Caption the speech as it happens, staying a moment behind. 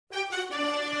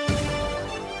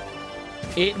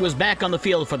It was back on the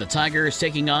field for the Tigers,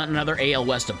 taking on another AL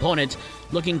West opponent,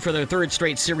 looking for their third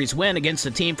straight series win against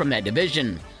a team from that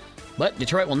division. But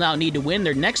Detroit will now need to win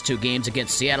their next two games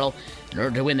against Seattle in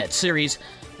order to win that series,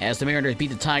 as the Mariners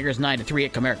beat the Tigers 9-3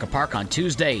 at Comerica Park on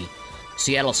Tuesday.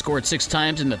 Seattle scored 6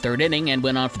 times in the third inning and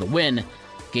went on for the win.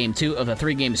 Game 2 of the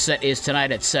 3-game set is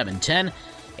tonight at 7:10.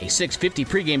 A 6:50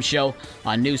 pregame show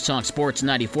on News Talk Sports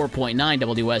 94.9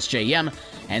 WSJM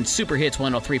and Super Hits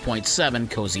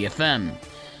 103.7 Cozy FM.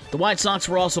 The White Sox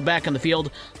were also back on the field,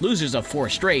 losers of 4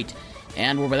 straight,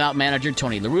 and were without manager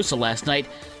Tony La Russa last night,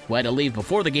 who had to leave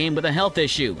before the game with a health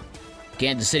issue.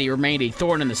 Kansas City remained a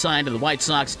thorn in the side of the White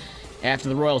Sox after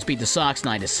the Royals beat the Sox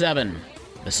 9-7.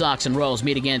 The Sox and Royals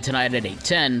meet again tonight at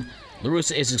 8:10. La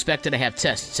Russa is expected to have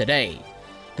tests today.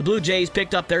 The Blue Jays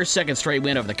picked up their second straight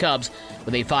win over the Cubs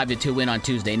with a 5-2 win on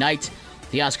Tuesday night.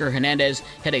 Teoscar Hernández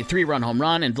had a 3-run home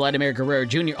run, and Vladimir Guerrero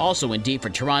Jr. also went deep for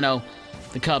Toronto.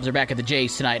 The Cubs are back at the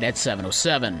Jays tonight at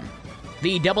 7:07.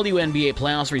 The WNBA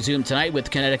playoffs resume tonight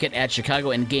with Connecticut at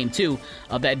Chicago in Game 2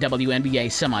 of that WNBA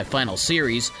semifinal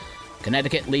series.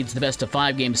 Connecticut leads the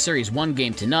best-of-5 game series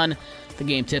 1-0. The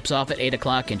game tips off at 8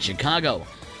 o'clock in Chicago.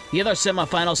 The other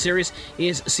semifinal series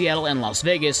is Seattle and Las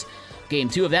Vegas. Game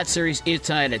 2 of that series is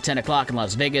tonight at 10 o'clock in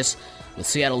Las Vegas, with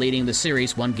Seattle leading the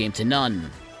series 1-0.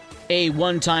 A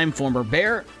one-time former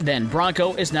Bear, then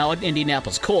Bronco, is now an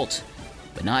Indianapolis Colt.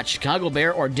 But not Chicago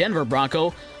Bear or Denver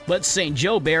Bronco, but St.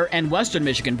 Joe Bear and Western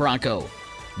Michigan Bronco.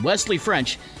 Wesley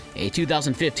French, a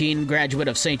 2015 graduate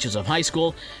of St. Joseph High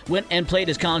School, went and played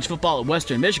his college football at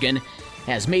Western Michigan,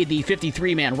 has made the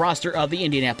 53-man roster of the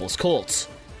Indianapolis Colts.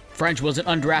 French was an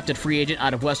undrafted free agent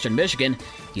out of Western Michigan.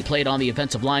 He played on the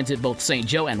offensive lines at both St.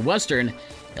 Joe and Western.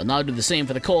 He'll now do the same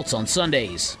for the Colts on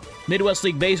Sundays. Midwest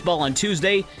League Baseball on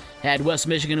Tuesday had West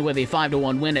Michigan with a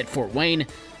 5-1 win at Fort Wayne.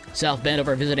 South Bend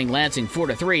over visiting Lansing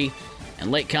 4-3,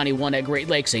 and Lake County won at Great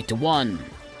Lakes 8-1.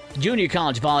 Junior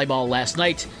college volleyball last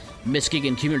night.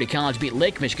 Muskegon Community College beat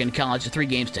Lake Michigan College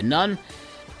 3-0.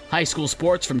 High school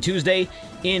sports from Tuesday.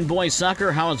 In boys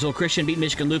soccer, Howells Christian beat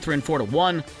Michigan Lutheran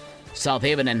 4-1. South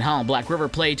Haven and Holland Black River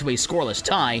played to a scoreless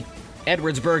tie.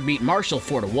 Edwardsburg beat Marshall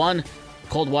 4-1.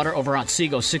 Coldwater over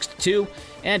Otsego 6-2.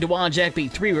 And Dowagiac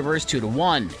beat Three Rivers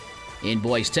 2-1. In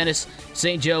boys tennis,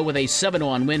 St. Joe with a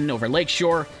 7-1 win over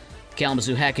Lakeshore.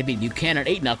 Kalamazoo Hackett beat Buchanan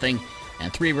 8-0.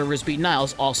 And Three Rivers beat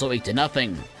Niles also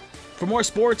 8-0. For more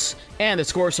sports and the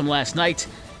scores from last night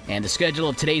and the schedule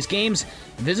of today's games,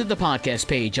 visit the podcast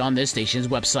page on this station's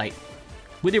website.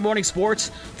 With your morning sports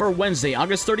for Wednesday,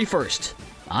 August 31st,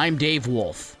 I'm Dave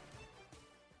Wolf.